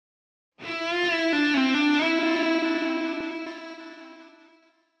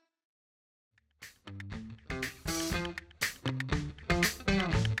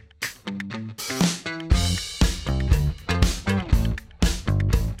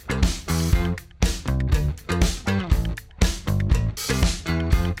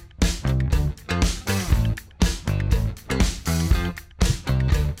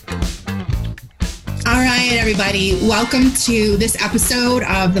everybody. Welcome to this episode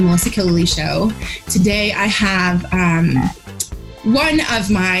of the Melissa Killelea Show. Today I have one of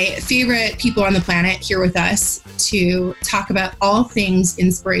my favorite people on the planet here with us to talk about all things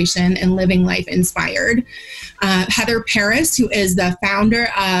inspiration and living life inspired. Heather Paris, who is the founder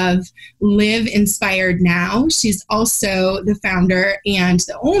of Live Inspired Now. She's also the founder and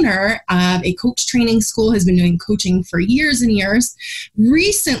the owner of a coach training school, has been doing coaching for years and years.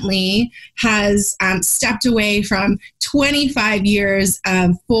 Recently has stepped away from 25 years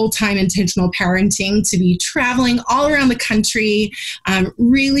of full-time intentional parenting to be traveling all around the country,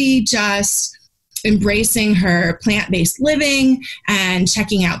 really just embracing her plant-based living and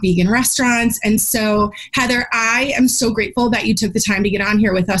checking out vegan restaurants. And so, Heather, I am so grateful that you took the time to get on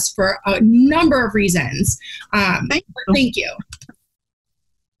here with us for a number of reasons. Thank you.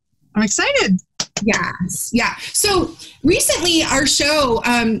 I'm excited. Yes. Yeah. So recently our show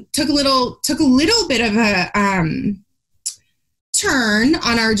took a little bit of a turn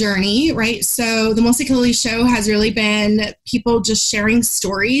on our journey, right? So the Melissa Killelea Show has really been people just sharing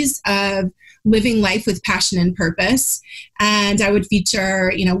stories of living life with passion and purpose. And I would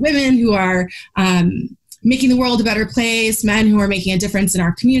feature, women who are making the world a better place, men who are making a difference in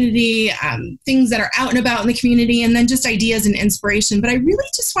our community, things that are out and about in the community, and then just ideas and inspiration. But I really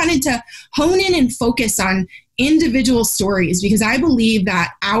just wanted to hone in and focus on individual stories, because I believe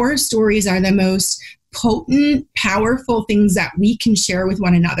that our stories are the most potent, powerful things that we can share with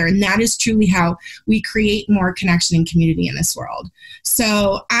one another. And that is truly how we create more connection and community in this world.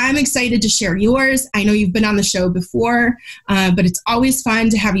 So I'm excited to share yours. I know you've been on the show before, but it's always fun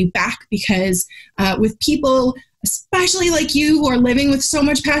to have you back, because with people, especially like you, who are living with so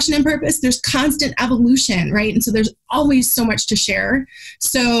much passion and purpose, there's constant evolution, right? And so there's always so much to share.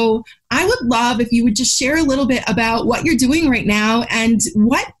 So I would love if you would just share a little bit about what you're doing right now and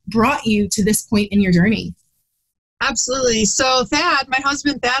what brought you to this point in your journey. Absolutely. So Thad, my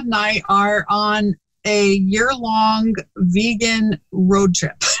husband Thad, and I are on a year-long vegan road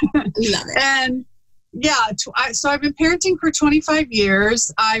trip. Love it. And yeah, so I've been parenting for 25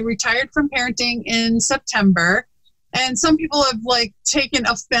 years. I retired from parenting in September. And some people have taken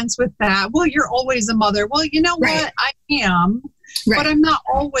offense with that. Well, you're always a mother. Well, you know right. what? I am, right. But I'm not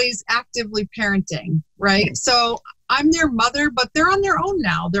always actively parenting, right? So I'm their mother, but they're on their own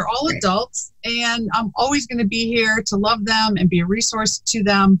now. They're all right. Adults, and I'm always going to be here to love them and be a resource to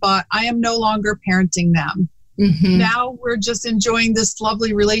them, but I am no longer parenting them. Mm-hmm. Now we're just enjoying this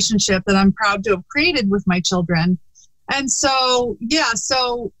lovely relationship that I'm proud to have created with my children. And so,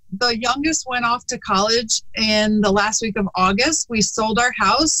 so the youngest went off to college in the last week of August. We sold our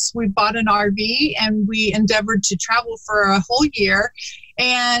house, we bought an RV, and we endeavored to travel for a whole year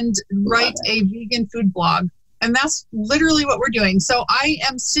and write a vegan food blog. And that's literally what we're doing. So I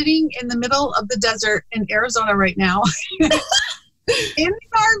am sitting in the middle of the desert in Arizona right now in the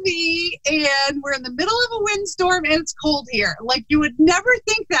RV, and we're in the middle of a windstorm, and it's cold here. You would never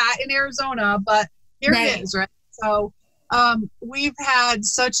think that in Arizona, but here right. It is, right? So we've had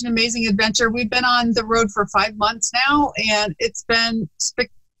such an amazing adventure. We've been on the road for 5 months now, and it's been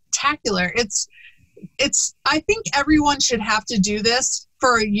spectacular. I think everyone should have to do this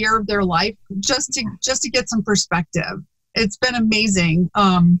for a year of their life just to get some perspective. It's been amazing.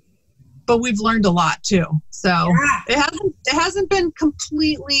 But we've learned a lot too. So yeah. It hasn't been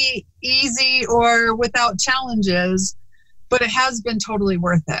completely easy or without challenges, but it has been totally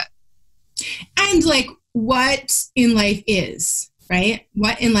worth it. And what in life is, right?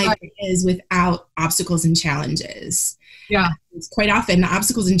 What in life right. is without obstacles and challenges. Yeah. Quite often, the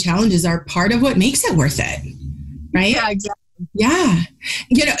obstacles and challenges are part of what makes it worth it, right? Yeah, exactly. Yeah.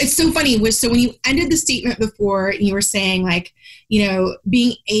 It's so funny. So when you ended the statement before, you were saying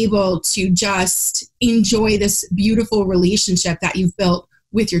being able to just enjoy this beautiful relationship that you've built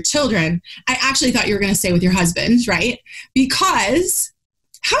with your children, I actually thought you were going to say with your husband, right? Because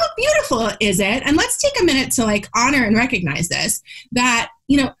how beautiful is it? And let's take a minute to honor and recognize this, that,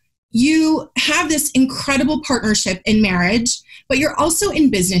 you have this incredible partnership in marriage, but you're also in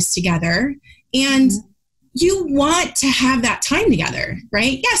business together, and you want to have that time together,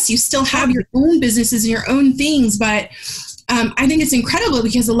 right? Yes, you still have your own businesses and your own things, but I think it's incredible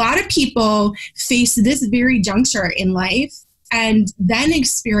because a lot of people face this very juncture in life and then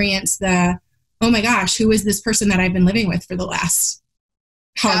experience the, oh my gosh, who is this person that I've been living with for the last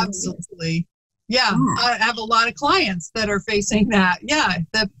Absolutely. Yeah. I have a lot of clients that are facing that. Yeah.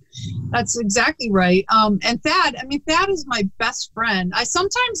 That's exactly right. And Thad is my best friend.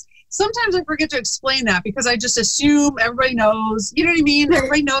 Sometimes I forget to explain that because I just assume everybody knows, you know what I mean?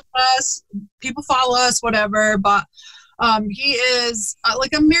 Everybody knows us, people follow us, whatever. But He is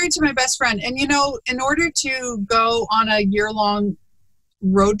like, I'm married to my best friend. And, you know, in order to go on a year-long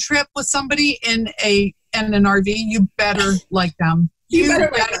road trip with somebody in an RV, you better like them. You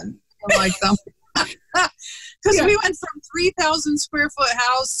better like them. Because we went from 3,000 square foot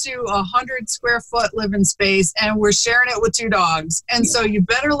house to 100 square foot living space, and we're sharing it with 2 dogs. And so you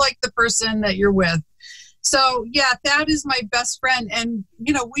better like the person that you're with. So yeah, Thad is my best friend. And,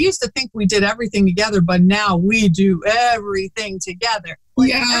 you know, we used to think we did everything together, but now we do everything together. Like,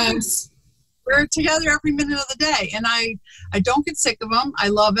 yes. We're together every minute of the day. And I don't get sick of him. I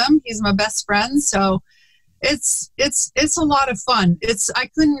love him. He's my best friend. So it's a lot of fun. I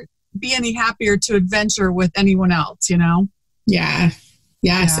couldn't be any happier to adventure with anyone else, you know? Yeah.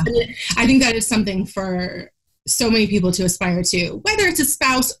 Yes. Yeah. I think that is something for so many people to aspire to, whether it's a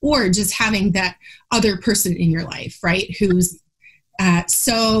spouse or just having that other person in your life, right? Who's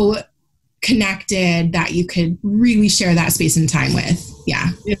so connected that you could really share that space and time with. Yeah.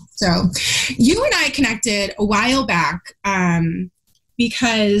 So you and I connected a while back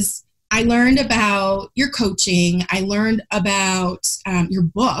because I learned about your coaching. I learned about your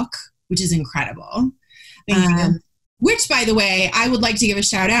book, which is incredible. Thank you. Which, by the way, I would like to give a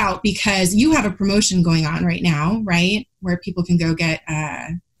shout out because you have a promotion going on right now, right? Where people can go get a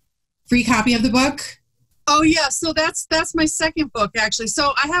free copy of the book. Oh yeah, so that's my second book actually.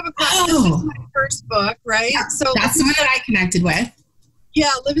 So I have this is my first book, right? Yeah, so that's the one that I connected with.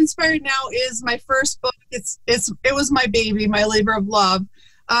 Yeah, Live Inspired Now is my first book. It was my baby, my labor of love.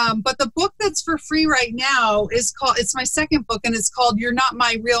 But the book that's for free right now it's my second book, and it's called You're Not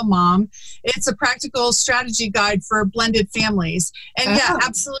My Real Mom. It's a practical strategy guide for blended families. And yeah,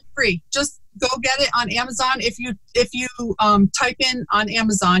 absolutely free. Just go get it on Amazon. If you type in on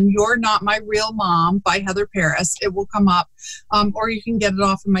Amazon, You're Not My Real Mom by Heather Paris, it will come up. Or you can get it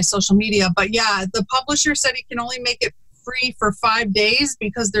off of my social media. But yeah, the publisher said he can only make it free for 5 days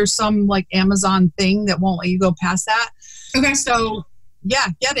because there's some like Amazon thing that won't let you go past that. Okay. So yeah,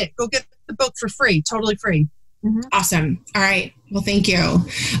 get it. Go get the book for free. Totally free. Mm-hmm. Awesome. All right. Well, thank you.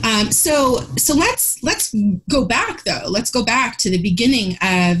 So let's go back though. Let's go back to the beginning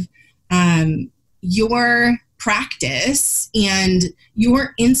of your practice and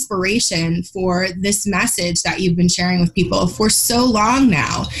your inspiration for this message that you've been sharing with people for so long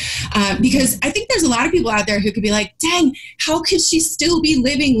now. Because I think there's a lot of people out there who could be like, dang, how could she still be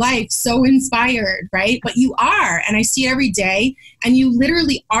living life so inspired, right? But you are, and I see it every day, and you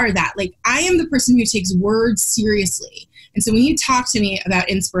literally are that. Like, I am the person who takes words seriously. And so when you talk to me about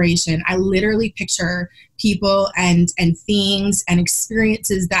inspiration, I literally picture people and things and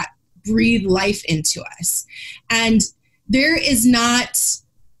experiences that breathe life into us. And there is not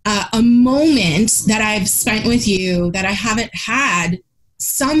a moment that I've spent with you that I haven't had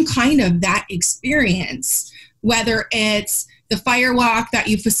some kind of that experience, whether it's the fire walk that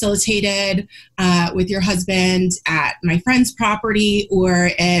you facilitated with your husband at my friend's property, or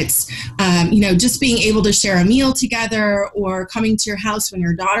it's, just being able to share a meal together, or coming to your house when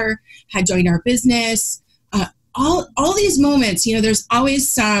your daughter had joined our business. All these moments, there's always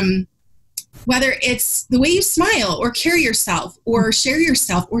some, whether it's the way you smile or carry yourself or share your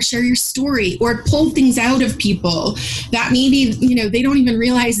story or pull things out of people that maybe, they don't even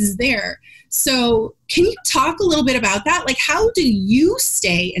realize is there. So can you talk a little bit about that? Like, how do you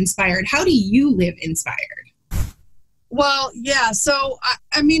stay inspired? How do you live inspired? Well, yeah. So,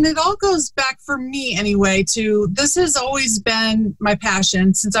 I mean, it all goes back for me anyway this has always been my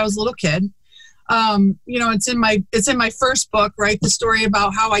passion since I was a little kid. It's in my first book, right? The story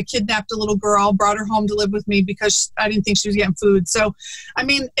about how I kidnapped a little girl, brought her home to live with me because I didn't think she was getting food. So, I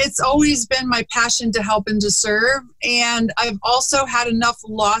mean, it's always been my passion to help and to serve. And I've also had enough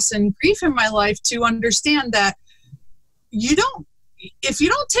loss and grief in my life to understand that if you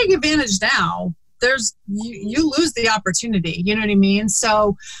don't take advantage now, you lose the opportunity. You know what I mean?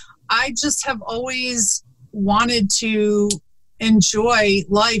 So I just have always wanted to enjoy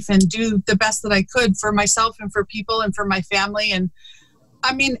life and do the best that I could for myself and for people and for my family. And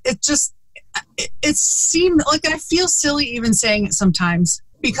I mean, it seemed like, I feel silly even saying it sometimes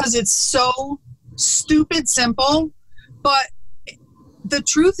because it's so stupid simple, but the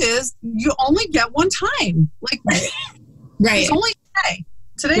truth is you only get one time. Like, right. It's only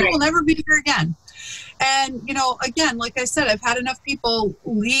today right. Will never be here again. And, again, like I said, I've had enough people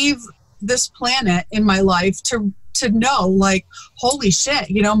leave this planet in my life to know, like, holy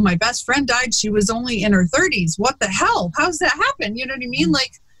shit, my best friend died. She was only in her 30s. What the hell? How's that happen? You know what I mean?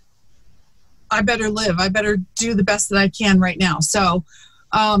 Like, I better live. I better do the best that I can right now. So,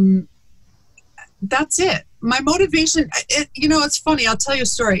 that's it. My motivation, it's funny. I'll tell you a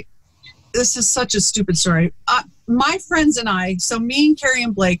story. This is such a stupid story. my friends and I, so me and Carrie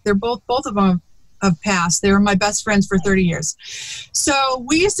and Blake, they're both of them have passed. They were my best friends for 30 years. So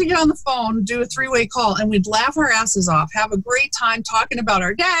we used to get on the phone, do a 3-way call, and we'd laugh our asses off, have a great time talking about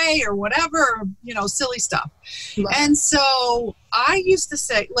our day or whatever, silly stuff. Right. And so I used to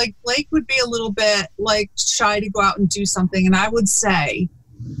say, like, Blake would be a little bit like shy to go out and do something. And I would say,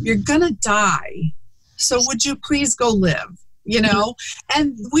 you're going to die. So would you please go live?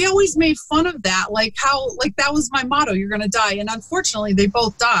 And we always made fun of that, like that was my motto, you're going to die. And unfortunately, they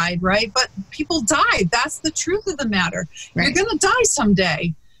both died, right? But people died. That's the truth of the matter. Right. You're going to die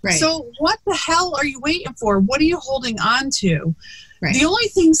someday. Right. So what the hell are you waiting for? What are you holding on to? Right. The only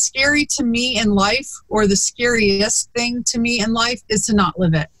thing scary to me in life, or the scariest thing to me in life, is to not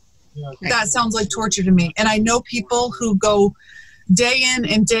live it. Right. That sounds like torture to me. And I know people who go day in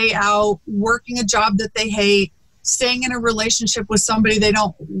and day out, working a job that they hate, staying in a relationship with somebody they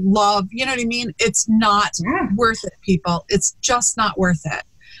don't love. You know what I mean? It's not worth it, people. It's just not worth it.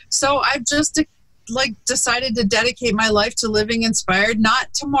 So I've just decided to dedicate my life to living inspired,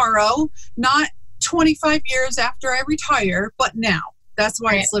 not tomorrow, not 25 years after I retire, but now. That's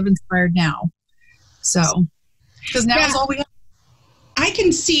why it's Live Inspired now. So, because now is all we have. I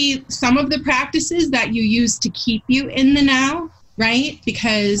can see some of the practices that you use to keep you in the now, right?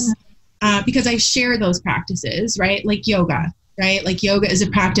 Because I share those practices, right? Like yoga, right? Like yoga is a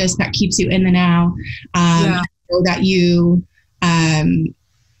practice that keeps you in the now. So that you,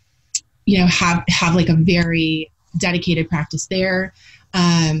 have like a very dedicated practice there.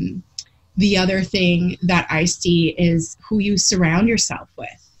 The other thing that I see is who you surround yourself with,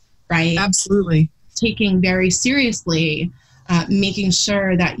 right? Absolutely. Taking very seriously, making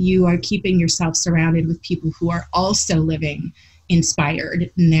sure that you are keeping yourself surrounded with people who are also living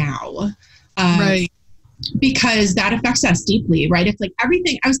inspired now. Right. Because that affects us deeply, right? It's like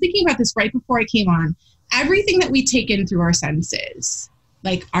everything, I was thinking about this right before I came on, everything that we take in through our senses,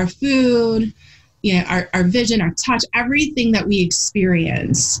 like our food, our vision, our touch, everything that we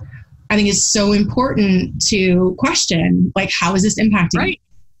experience, I think is so important to question, like, how is this impacting me?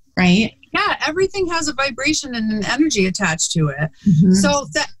 Right? Yeah, everything has a vibration and an energy attached to it. Mm-hmm. So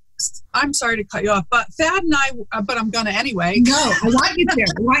I'm sorry to cut you off, but Thad and I, but I'm going to anyway. No, I want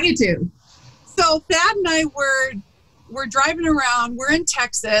you to. So Thad and I we're driving around, we're in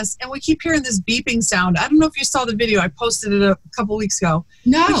Texas, and we keep hearing this beeping sound. I don't know if you saw the video. I posted it a couple weeks ago.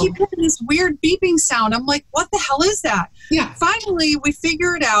 No. We keep hearing this weird beeping sound. I'm like, what the hell is that? Yeah. Finally, we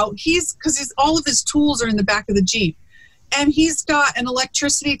figure it out. Because all of his tools are in the back of the Jeep. And he's got an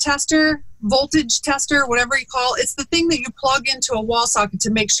electricity tester, voltage tester, whatever you call it. It's the thing that you plug into a wall socket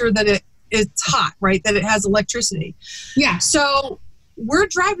to make sure that it's hot, right? That it has electricity. Yeah. So we're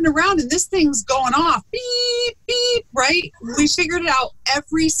driving around and this thing's going off. Beep, beep, right? We figured it out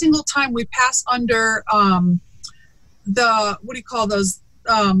every single time we pass under what do you call those?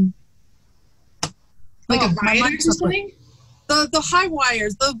 Like a viaduct or something? The high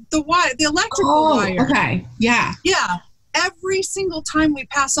wires, the electrical wire. Okay. Yeah. Yeah. Every single time we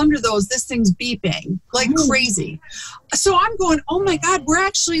pass under those, this thing's beeping like crazy. So I'm going, oh my God, we're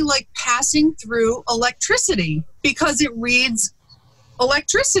actually like passing through electricity because it reads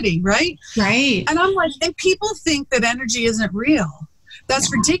electricity, right? Right. And I'm like, and people think that energy isn't real.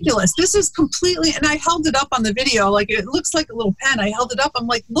 That's ridiculous. This is completely, and I held it up on the video, like it looks like a little pen. I held it up. I'm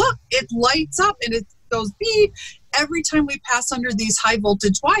like, look, it lights up and it goes beep every time we pass under these high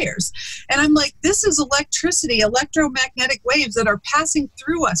voltage wires. And I'm like, this is electricity, electromagnetic waves that are passing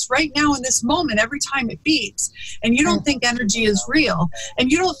through us right now in this moment every time it beeps. And you don't think energy is real.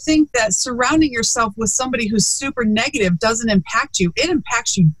 And you don't think that surrounding yourself with somebody who's super negative doesn't impact you. It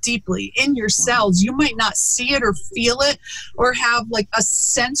impacts you deeply in your cells. You might not see it or feel it or have like a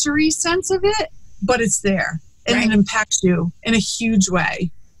sensory sense of it, but it's there and it impacts you in a huge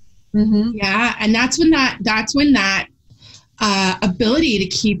way. Mm-hmm. Yeah, and that's when that ability to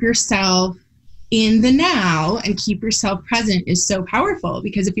keep yourself in the now and keep yourself present is so powerful,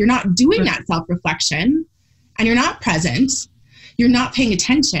 because if you're not doing that self-reflection and you're not present, you're not paying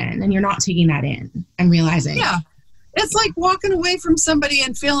attention and you're not taking that in and realizing. Yeah. It's like walking away from somebody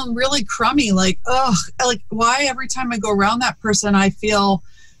and feeling really crummy, like, ugh, like why every time I go around that person I feel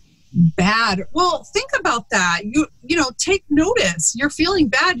bad. Well, think about that. You know, take notice. You're feeling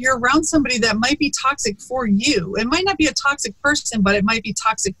bad. You're around somebody that might be toxic for you. It might not be a toxic person, but it might be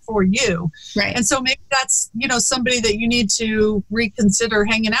toxic for you. Right. And so maybe that's, somebody that you need to reconsider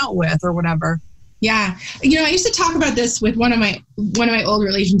hanging out with or whatever. Yeah. I used to talk about this with one of my old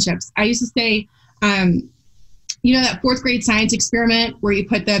relationships. I used to say, that fourth grade science experiment where you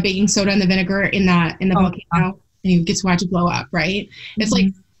put the baking soda and the vinegar in the volcano and you get to watch it blow up, right? Mm-hmm. It's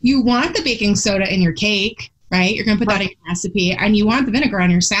like, you want the baking soda in your cake, right? You're going to put that in your recipe, and you want the vinegar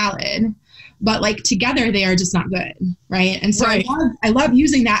on your salad, but like together they are just not good, right? And so I love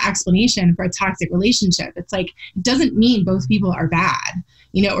using that explanation for a toxic relationship. It's like, it doesn't mean both people are bad,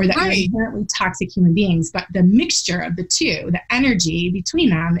 you know, or that you're inherently toxic human beings, but the mixture of the two, the energy between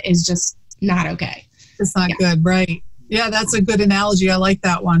them is just not okay. It's not good, right? Yeah, that's a good analogy. I like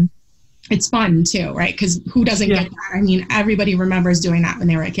that one. It's fun too, right? Because who doesn't get that? I mean, everybody remembers doing that when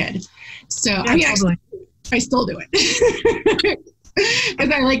they were a kid. So I mean, totally. I still do it because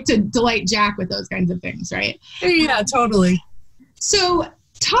I like to delight Jack with those kinds of things, right? Yeah, totally. So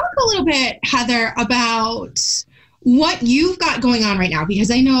talk a little bit, Heather, about what you've got going on right now,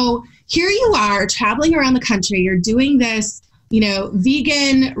 because I know here you are traveling around the country. You're doing this, you know,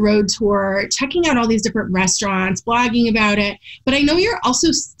 vegan road tour, checking out all these different restaurants, blogging about it. But I know you're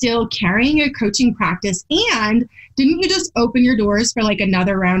also still carrying your coaching practice. And didn't you just open your doors for like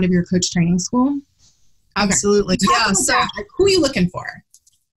another round of your coach training school? Absolutely. Okay. Yeah. So like, who are you looking for?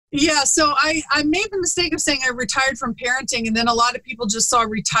 Yeah. So I made the mistake of saying I retired from parenting, and then a lot of people just saw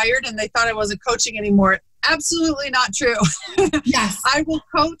retired and they thought I wasn't coaching anymore. Absolutely not true. Yes. I will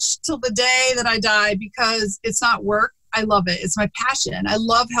coach till the day that I die because it's not work. I love it. It's my passion. I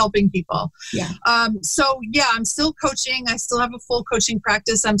love helping people. Yeah. So yeah, I'm still coaching. I still have a full coaching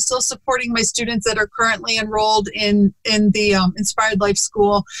practice. I'm still supporting my students that are currently enrolled in the Inspired Life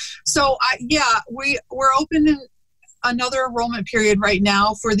School. So we're open in another enrollment period right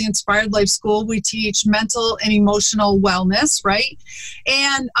now for the Inspired Life School. We teach mental and emotional wellness, right?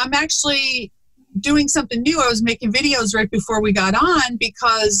 And I'm actually doing something new. I was making videos right before we got on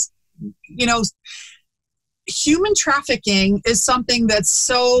because, you know, human trafficking is something that's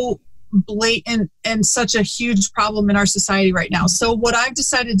so blatant and such a huge problem in our society right now. So what I've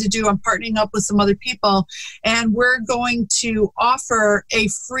decided to do, I'm partnering up with some other people, and we're going to offer a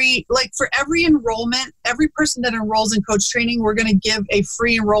free, like for every enrollment, every person that enrolls in coach training, we're going to give a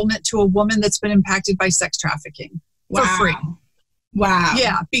free enrollment to a woman that's been impacted by sex trafficking for free. Wow.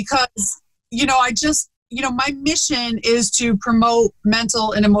 Yeah, because, you know, my mission is to promote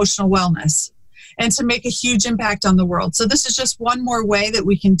mental and emotional wellness and to make a huge impact on the world. So this is just one more way that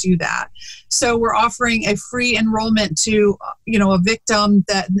we can do that. So we're offering a free enrollment to, you know, a victim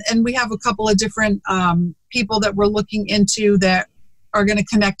and we have a couple of different people that we're looking into that are going to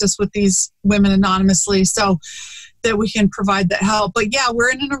connect us with these women anonymously so that we can provide that help. But yeah,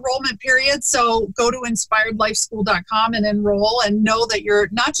 we're in an enrollment period. So go to inspiredlifeschool.com and enroll, and know that you're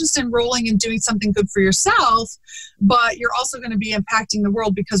not just enrolling and doing something good for yourself, but you're also going to be impacting the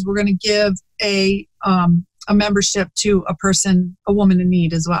world, because we're going to give a membership to a woman in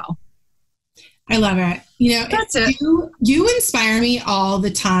need as well. I love it. You know, that's it. You inspire me all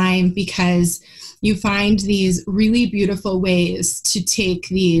the time because you find these really beautiful ways to take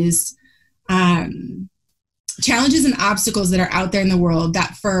these challenges and obstacles that are out there in the world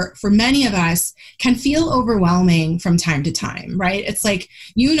that for many of us can feel overwhelming from time to time, right? It's like,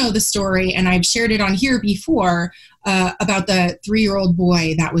 you know, the story, and I've shared it on here before, about the 3-year-old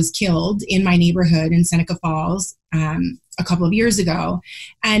boy that was killed in my neighborhood in Seneca Falls a couple of years ago.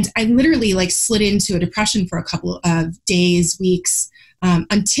 And I literally like slid into a depression for a couple of days, weeks,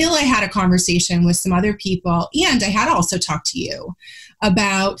 until I had a conversation with some other people. And I had also talked to you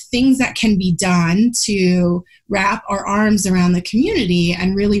about things that can be done to wrap our arms around the community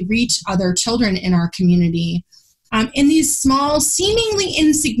and really reach other children in our community in these small, seemingly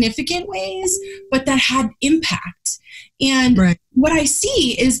insignificant ways, but that had impact. And what I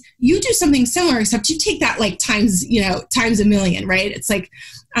see is you do something similar, except you take that like times a million, right? It's like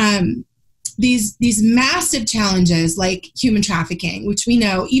these massive challenges like human trafficking, which we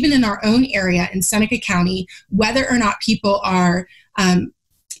know even in our own area in Seneca County, whether or not people are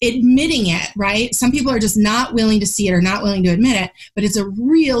admitting it, right? Some people are just not willing to see it or not willing to admit it, but it's a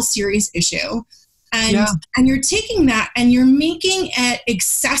real serious issue. And you're taking that and you're making it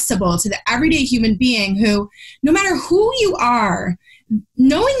accessible to the everyday human being who, no matter who you are,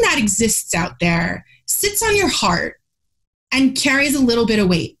 knowing that exists out there sits on your heart and carries a little bit of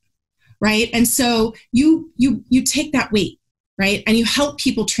weight, right? And so you take that weight, right? And you help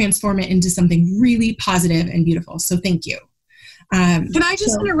people transform it into something really positive and beautiful. So thank you. Can I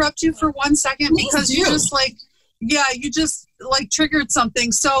just interrupt you for 1 second? Because you just triggered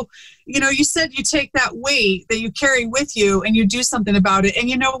something. So, you know, you said you take that weight that you carry with you and you do something about it. And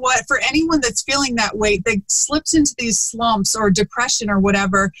you know what? For anyone that's feeling that weight, that slips into these slumps or depression or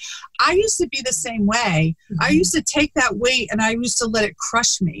whatever, I used to be the same way. Mm-hmm. I used to take that weight and I used to let it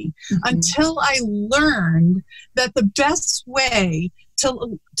crush me until I learned that the best way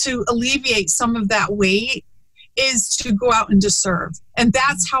to alleviate some of that weight is to go out and just serve. And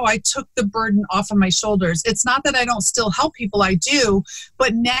that's how I took the burden off of my shoulders. It's not that I don't still help people, I do,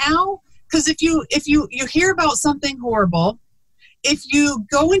 but now, because if you hear about something horrible, if you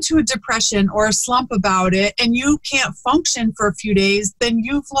go into a depression or a slump about it and you can't function for a few days, then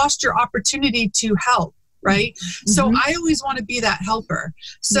you've lost your opportunity to help, right? Mm-hmm. So I always want to be that helper.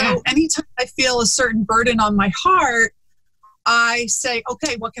 So anytime I feel a certain burden on my heart, I say,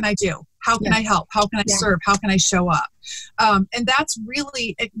 okay, what can I do? How can I help? How can I serve? How can I show up? And that's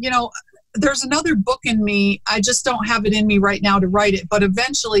really, there's another book in me. I just don't have it in me right now to write it, but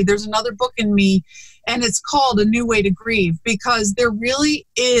eventually there's another book in me, and it's called A New Way to Grieve, because there really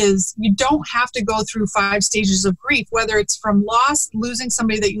is, you don't have to go through 5 stages of grief, whether it's from loss, losing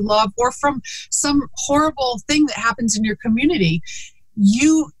somebody that you love, or from some horrible thing that happens in your community.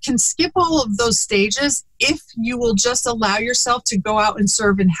 You can skip all of those stages if you will just allow yourself to go out and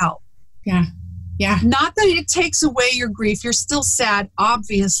serve and help. Yeah. Yeah. Not that it takes away your grief. You're still sad,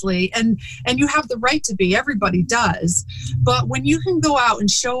 obviously, and you have the right to be. Everybody does. But when you can go out and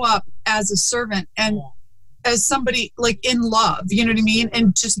show up as a servant and as somebody like in love, you know what I mean?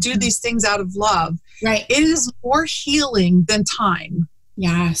 And just do these things out of love. Right. It is more healing than time.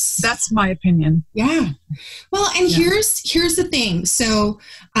 Yes. That's my opinion. Yeah. Well, and here's the thing. So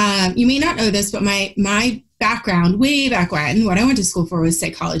you may not know this, but my background way back when, what I went to school for was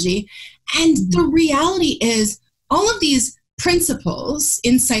psychology. And the reality is all of these principles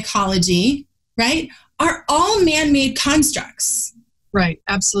in psychology, right, are all man-made constructs. Right.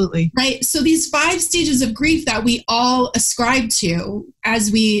 Absolutely. Right. So these 5 stages of grief that we all ascribe to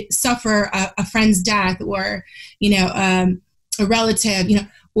as we suffer a friend's death, or, a relative,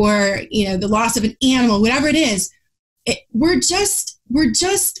 or, the loss of an animal, whatever it is, we're just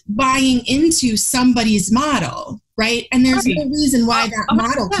buying into somebody's model, right? And there's no reason why that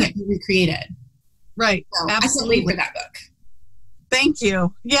model can't be recreated. Right. So absolutely. I can't wait for that book. Thank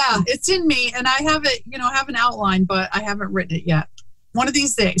you. Yeah, it's in me, and I have it, I have an outline, but I haven't written it yet. One of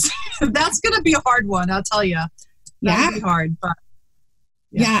these days. That's going to be a hard one, I'll tell you. That'll be hard, but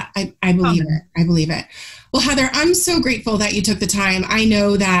I believe it. I believe it. Well, Heather, I'm so grateful that you took the time. I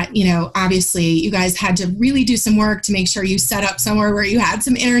know that, obviously you guys had to really do some work to make sure you set up somewhere where you had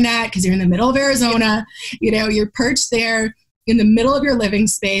some internet, because you're in the middle of Arizona, you're perched there in the middle of your living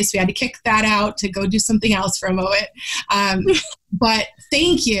space. We had to kick that out to go do something else for a moment. But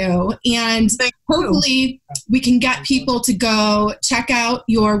thank you. And hopefully we can get people to go check out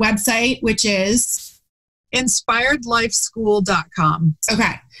your website, which is inspiredlifeschool.com.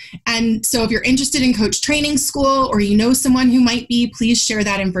 Okay. And so if you're interested in coach training school, or someone who might be, please share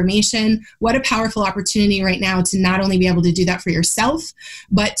that information. What a powerful opportunity right now to not only be able to do that for yourself,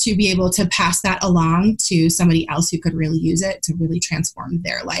 but to be able to pass that along to somebody else who could really use it to really transform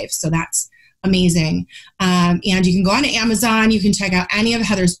their life. So that's amazing. And you can go on to Amazon. You can check out any of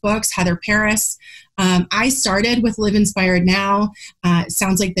Heather's books, Heather Paris. I started with Live Inspired Now. It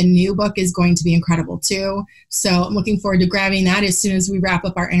sounds like the new book is going to be incredible too. So I'm looking forward to grabbing that as soon as we wrap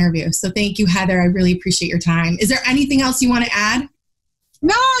up our interview. So thank you, Heather. I really appreciate your time. Is there anything else you want to add?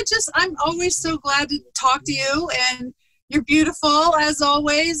 No, I'm always so glad to talk to you, and you're beautiful as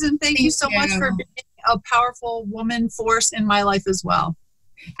always. And thank you so much for being a powerful woman force in my life as well.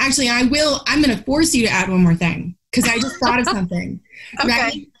 Actually, I'm going to force you to add one more thing, because I just thought of something. Okay.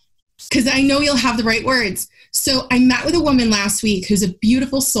 Right? Because I know you'll have the right words. So I met with a woman last week who's a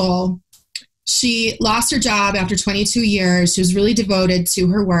beautiful soul. She lost her job after 22 years. She was really devoted to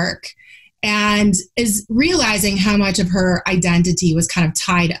her work and is realizing how much of her identity was kind of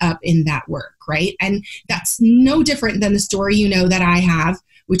tied up in that work, right? And that's no different than the story, that I have,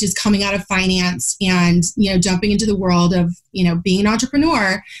 which is coming out of finance and, jumping into the world of, being an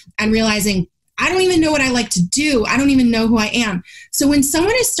entrepreneur and realizing, I don't even know what I like to do. I don't even know who I am. So when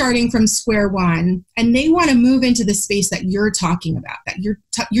someone is starting from square one and they want to move into the space that you're talking about, that you're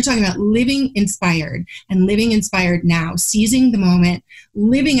talking about living inspired and living inspired now, seizing the moment,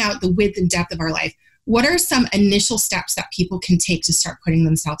 living out the width and depth of our life, what are some initial steps that people can take to start putting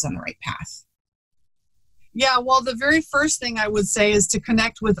themselves on the right path? Yeah, well, the very first thing I would say is to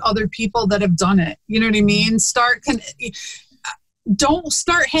connect with other people that have done it. You know what I mean? Don't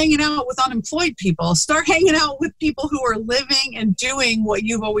start hanging out with unemployed people. Start hanging out with people who are living and doing what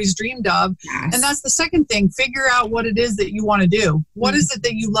you've always dreamed of. Yes. And that's the second thing. Figure out what it is that you want to do. What is it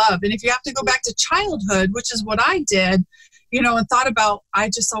that you love? And if you have to go back to childhood, which is what I did, and thought about, I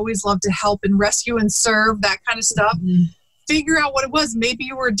just always loved to help and rescue and serve, that kind of stuff. Mm-hmm. Figure out what it was. Maybe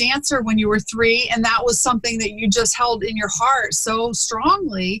you were a dancer when you were 3, and that was something that you just held in your heart so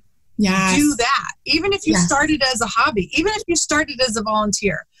strongly. Yes. Do that. Even if you started as a hobby, even if you started as a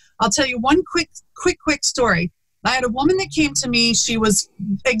volunteer. I'll tell you one quick story. I had a woman that came to me. She was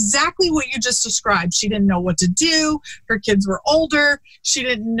exactly what you just described. She didn't know what to do. Her kids were older. She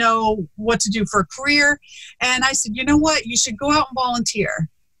didn't know what to do for a career. And I said, you know what? You should go out and volunteer,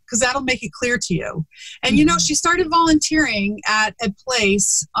 because that'll make it clear to you. And, you know, she started volunteering at a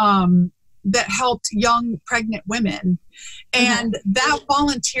place that helped young pregnant women. And that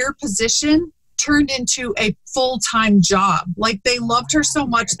volunteer position turned into a full-time job. Like, they loved her so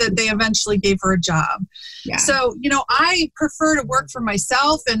much that they eventually gave her a job. Yeah. So, you know, I prefer to work for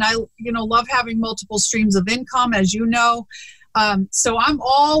myself, and I, you know, love having multiple streams of income, as you know. So I'm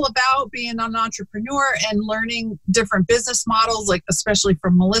all about being an entrepreneur and learning different business models, like especially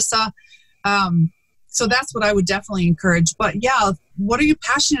from Melissa. So that's what I would definitely encourage. But yeah, what are you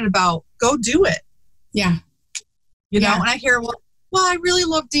passionate about? Go do it. Yeah. You know, and I hear, well, I really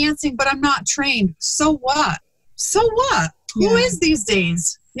love dancing, but I'm not trained. So what? So what? Yeah. Who is these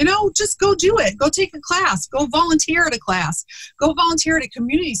days? You know, just go do it. Go take a class. Go volunteer at a class. Go volunteer at a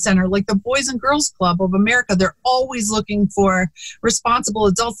community center like the Boys and Girls Club of America. They're always looking for responsible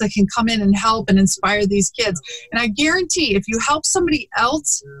adults that can come in and help and inspire these kids. And I guarantee if you help somebody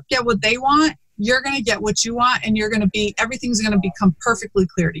else get what they want, you're going to get what you want, and everything's going to become perfectly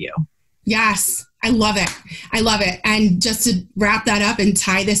clear to you. Yes. I love it. I love it. And just to wrap that up and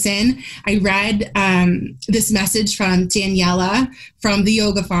tie this in, I read this message from Daniela from the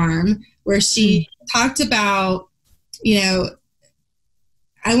Yoga Farm, where she talked about, you know,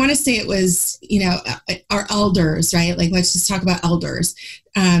 I want to say it was, you know, our elders, right? Like, let's just talk about elders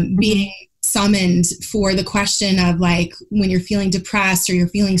being summoned for the question of, like, when you're feeling depressed or you're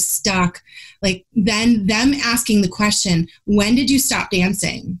feeling stuck, like, then them asking the question, when did you stop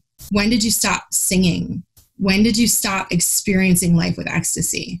dancing? When did you stop singing? When did you stop experiencing life with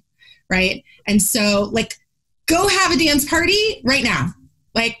ecstasy? Right? And so, like, go have a dance party right now.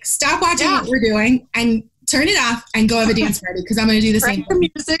 Like, stop watching what we're doing and turn it off and go have a dance party, because I'm going to do the same. Crank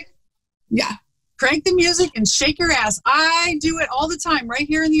the music. Yeah. Crank the music and shake your ass. I do it all the time right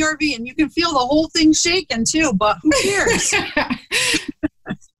here in the RV, and you can feel the whole thing shaking too, but who cares?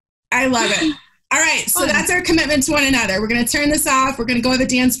 I love it. All right, so that's our commitment to one another. We're going to turn this off. We're going to go have a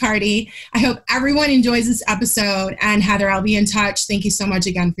dance party. I hope everyone enjoys this episode. And Heather, I'll be in touch. Thank you so much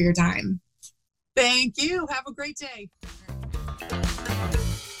again for your time. Thank you. Have a great day.